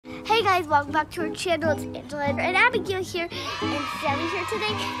Hey guys, welcome back to our channel. It's Angela and Abigail here, and Sammy here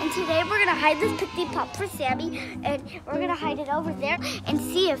today. And today we're gonna hide this Pikmi Pop for Sammy, and we're gonna hide it over there and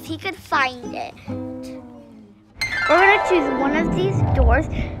see if he could find it. We're gonna choose one of these doors.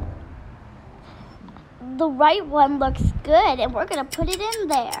 The right one looks good, and we're gonna put it in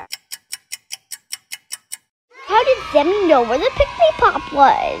there. How did Sammy know where the Pikmi Pop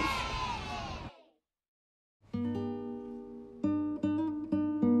was?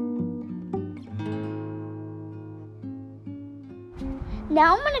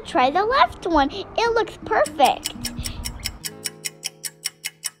 Now I'm going to try the left one. It looks perfect.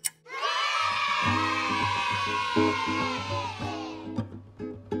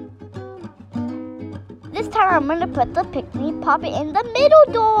 This time I'm going to put the Pikmi Pop in the middle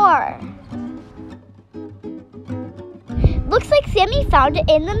door. Looks like Sammy found it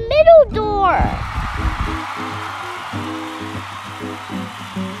in the middle door.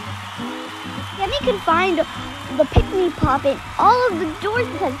 Sammy can find the Pikmi Pop in all of the doors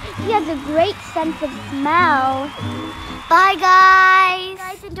because he has a great sense of smell. Bye guys!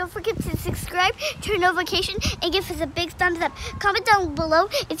 And don't forget to subscribe, turn notification, and give us a big thumbs up. Comment down below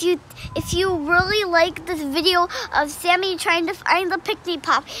if you really like this video of Sammy trying to find the Pikmi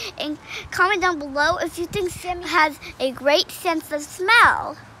Pop. And comment down below if you think Sammy has a great sense of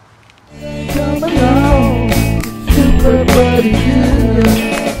smell. Come along, Super Buddy Junior.